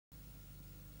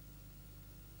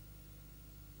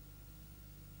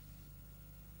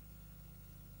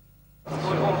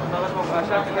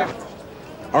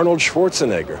Arnold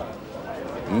Schwarzenegger,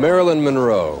 Marilyn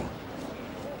Monroe,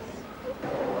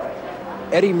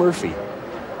 Eddie Murphy,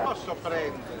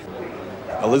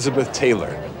 Elizabeth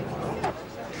Taylor.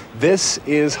 This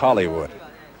is Hollywood.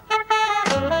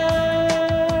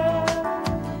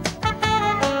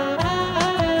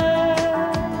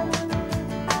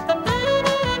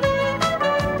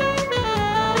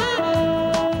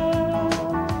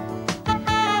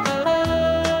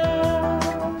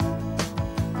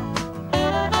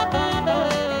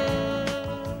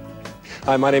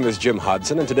 Hi, my name is Jim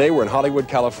Hodson, and today we're in Hollywood,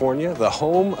 California, the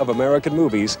home of American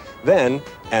movies, then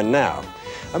and now.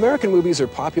 American movies are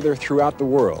popular throughout the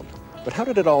world, but how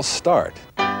did it all start?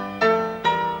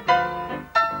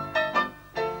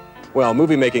 Well,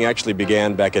 movie making actually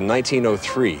began back in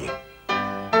 1903.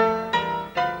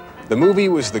 The movie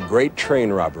was The Great Train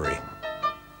Robbery.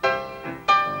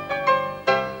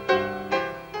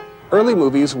 Early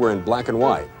movies were in black and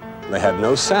white. They had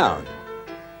no sound.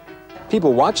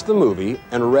 People watched the movie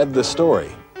and read the story.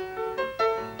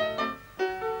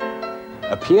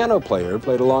 A piano player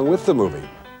played along with the movie.